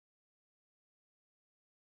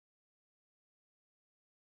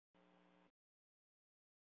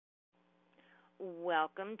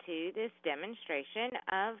welcome to this demonstration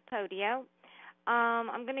of Podio.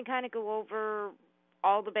 I'm going to kind of go over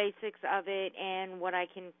all the basics of it and what I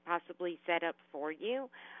can possibly set up for you.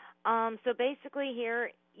 So basically here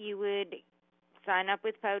you would sign up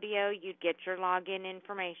with Podio, you'd get your login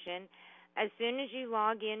information. As soon as you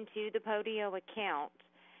log into the Podio account,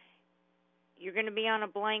 you're going to be on a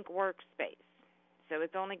blank workspace. So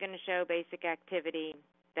it's only going to show basic activity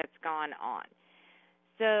that's gone on.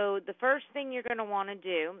 So the first thing you're going to want to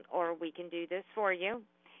do, or we can do this for you,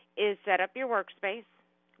 is set up your workspace.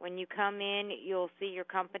 When you come in, you'll see your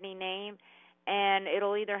company name, and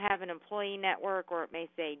it'll either have an employee network or it may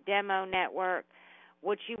say demo network.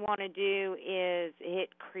 What you want to do is hit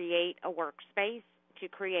create a workspace to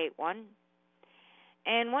create one.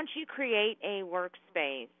 And once you create a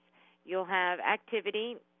workspace, you'll have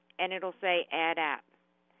activity, and it'll say add app.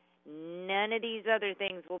 None of these other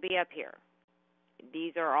things will be up here.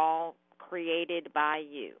 These are all created by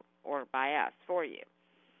you or by us for you.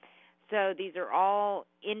 So these are all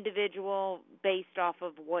individual based off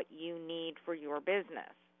of what you need for your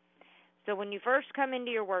business. So when you first come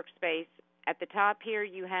into your workspace, at the top here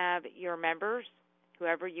you have your members,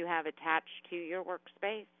 whoever you have attached to your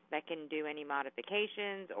workspace that can do any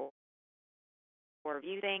modifications or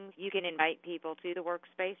view things. You can invite people to the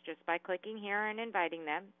workspace just by clicking here and inviting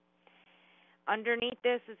them. Underneath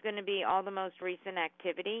this is going to be all the most recent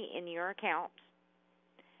activity in your account.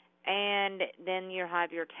 And then you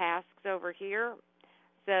have your tasks over here.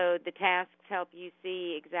 So the tasks help you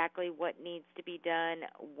see exactly what needs to be done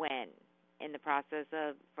when in the process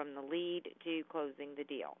of from the lead to closing the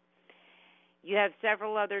deal. You have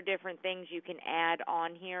several other different things you can add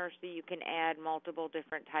on here, so you can add multiple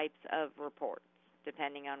different types of reports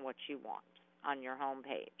depending on what you want on your home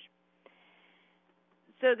page.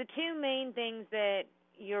 So the two main things that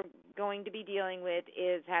you're going to be dealing with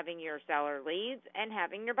is having your seller leads and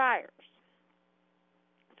having your buyers.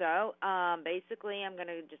 So basically I'm going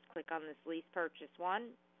to just click on this lease purchase one.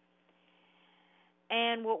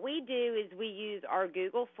 And what we do is we use our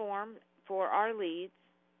Google form for our leads,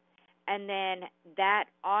 and then that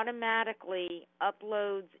automatically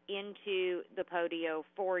uploads into the Podio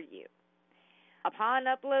for you. Upon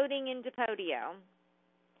uploading into Podio,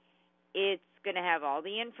 it's going to have all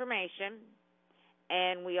the information,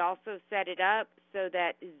 and we also set it up so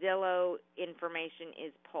that Zillow information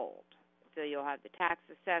is pulled. So you'll have the tax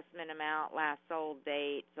assessment amount, last sold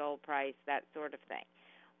date, sold price, that sort of thing.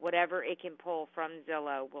 Whatever it can pull from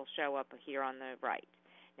Zillow will show up here on the right.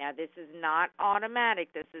 Now, this is not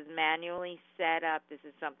automatic. This is manually set up. This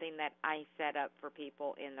is something that I set up for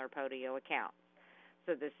people in their Podio accounts.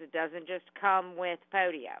 So this doesn't just come with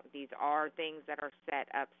Podio. These are things that are set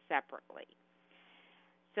up separately.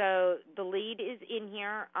 So the lead is in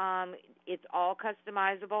here. It's all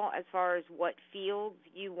customizable as far as what fields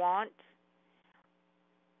you want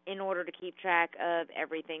in order to keep track of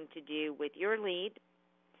everything to do with your lead.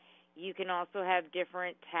 You can also have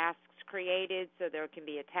different tasks created, so there can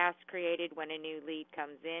be a task created when a new lead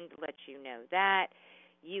comes in to let you know that.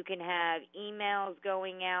 You can have emails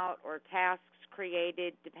going out or tasks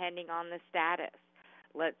created depending on the status.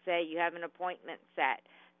 Let's say you have an appointment set.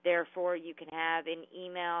 Therefore, you can have an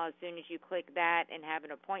email as soon as you click that and have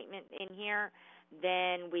an appointment in here.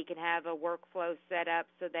 Then we can have a workflow set up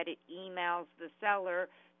so that it emails the seller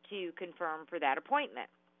to confirm for that appointment.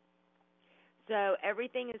 So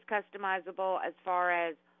everything is customizable as far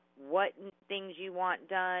as what things you want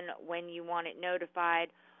done, when you want it notified.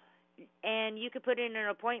 And you could put in an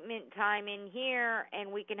appointment time in here,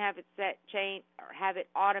 and we can have it change, or have it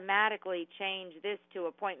automatically change this to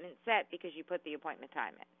appointment set because you put the appointment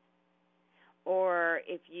time in. Or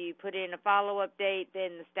if you put in a follow-up date,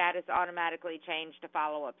 then the status automatically changed to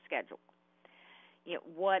follow-up schedule. You know,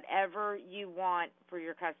 whatever you want for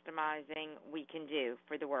your customizing, we can do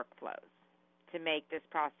for the workflows to make this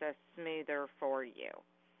process smoother for you.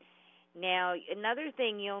 Now, another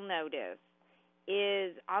thing you'll notice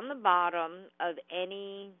is on the bottom of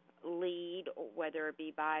any lead, whether it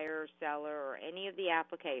be buyer, seller, or any of the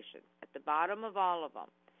applications, at the bottom of all of them,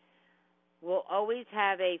 we'll always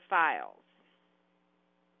have a files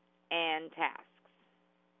and tasks.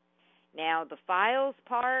 Now, the files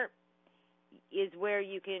part is where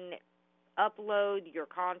you can upload your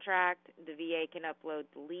contract. The VA can upload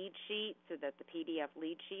the lead sheet so that the PDF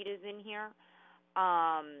lead sheet is in here.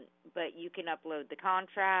 But you can upload the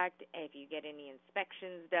contract. If you get any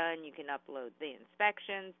inspections done, you can upload the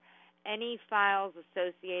inspections. Any files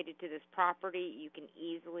associated to this property, you can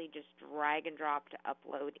easily just drag and drop to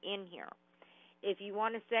upload in here. If you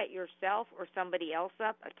want to set yourself or somebody else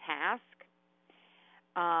up a task,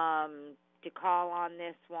 to call on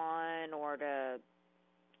this one or to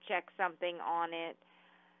check something on it,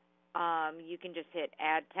 you can just hit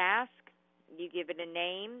Add Task. You give it a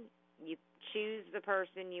name. You choose the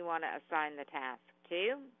person you want to assign the task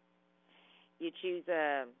to. You choose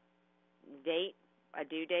a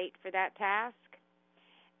due date for that task,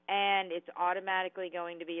 and it's automatically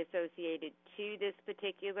going to be associated to this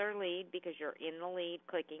particular lead because you're in the lead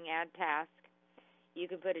clicking Add Task. You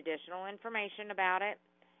can put additional information about it,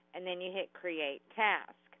 and then you hit Create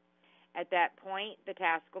Task. At that point, the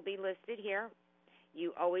task will be listed here.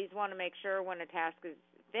 You always want to make sure when a task is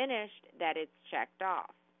finished that it's checked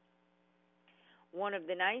off. One of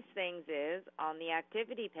the nice things is on the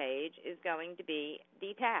activity page is going to be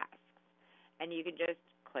the tasks, and you can just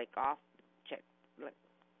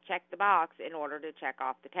check the box in order to check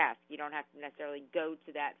off the task. You don't have to necessarily go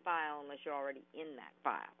to that file unless you're already in that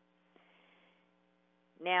file.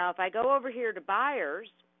 Now, if I go over here to buyers,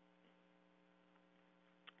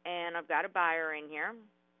 and I've got a buyer in here,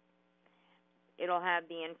 it'll have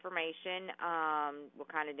the information,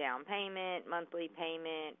 what kind of down payment, monthly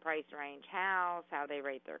payment, price range house, how they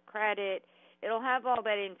rate their credit. It'll have all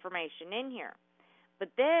that information in here. But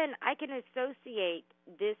then I can associate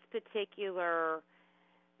this particular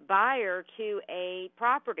buyer to a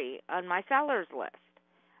property on my seller's list.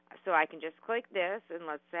 So I can just click this, and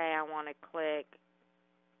let's say I want to click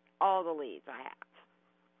all the leads I have,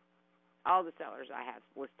 all the sellers I have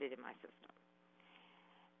listed in my system.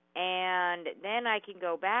 And then I can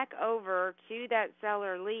go back over to that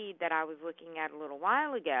seller lead that I was looking at a little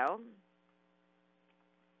while ago.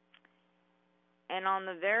 And on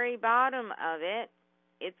the very bottom of it,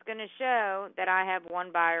 it's going to show that I have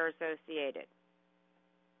one buyer associated.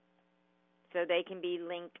 So they can be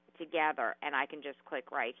linked together. And I can just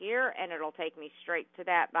click right here, and it'll take me straight to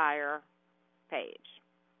that buyer page.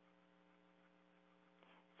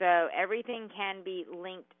 So everything can be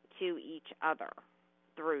linked to each other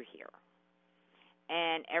through here.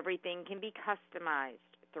 And everything can be customized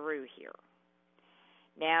through here.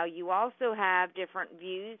 Now, you also have different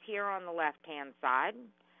views here on the left-hand side.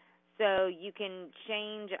 So you can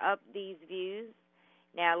change up these views.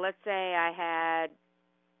 Now, let's say I had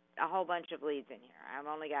a whole bunch of leads in here. I've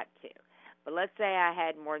only got 2. But let's say I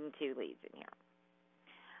had more than 2 leads in here.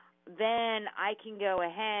 Then I can go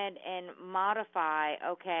ahead and modify,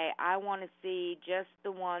 okay, I want to see just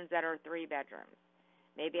the ones that are 3 bedrooms.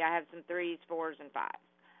 Maybe I have some 3s, 4s, and 5s.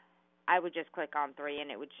 I would just click on 3,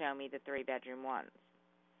 and it would show me the 3-bedroom ones.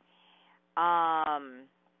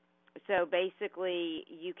 So basically,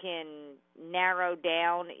 you can narrow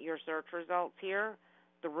down your search results here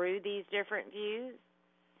through these different views,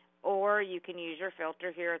 or you can use your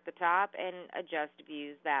filter here at the top and adjust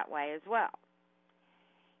views that way as well.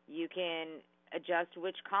 You can adjust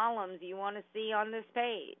which columns you want to see on this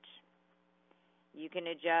page. You can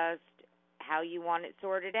adjust how you want it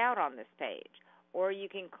sorted out on this page. Or you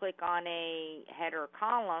can click on a header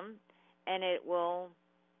column, and it will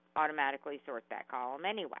automatically sort that column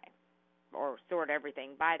anyway, or sort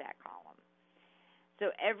everything by that column.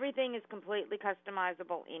 So everything is completely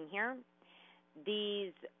customizable in here.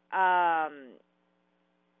 These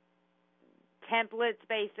templates,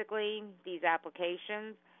 basically, these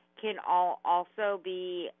applications, can also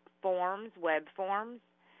be forms, web forms.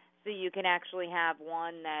 So you can actually have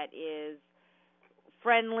one that is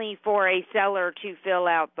friendly for a seller to fill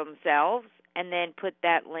out themselves and then put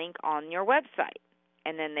that link on your website.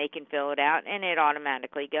 And then they can fill it out and it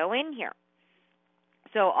automatically go in here.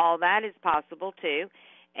 So all that is possible too.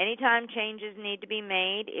 Anytime changes need to be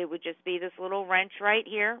made, it would just be this little wrench right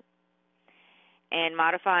here. And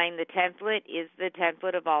modifying the template is the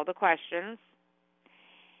template of all the questions.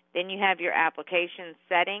 Then you have your application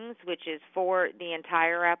settings, which is for the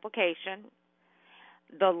entire application.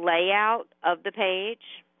 The layout of the page,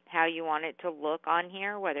 how you want it to look on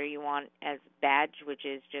here, whether you want as badge, which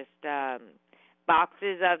is just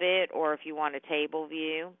boxes of it, or if you want a table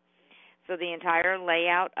view. So the entire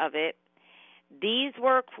layout of it. These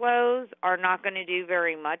workflows are not going to do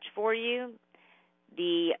very much for you.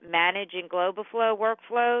 The Manage and Globoflow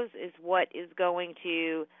workflows is what is going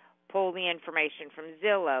to pull the information from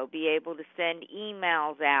Zillow, be able to send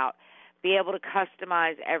emails out, be able to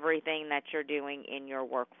customize everything that you're doing in your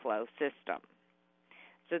workflow system.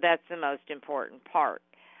 So that's the most important part.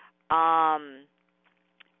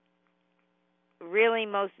 Really,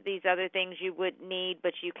 most of these other things you wouldn't need,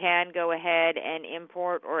 but you can go ahead and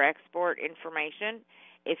import or export information.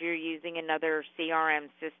 If you're using another CRM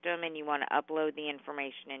system and you want to upload the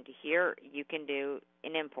information into here, you can do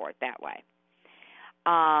an import that way.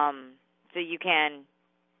 So you can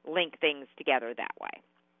link things together that way.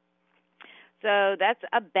 So that's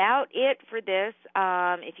about it for this.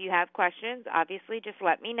 If you have questions, obviously just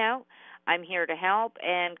let me know. I'm here to help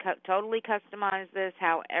and totally customize this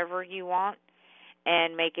however you want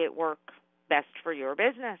and make it work best for your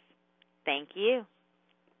business. Thank you.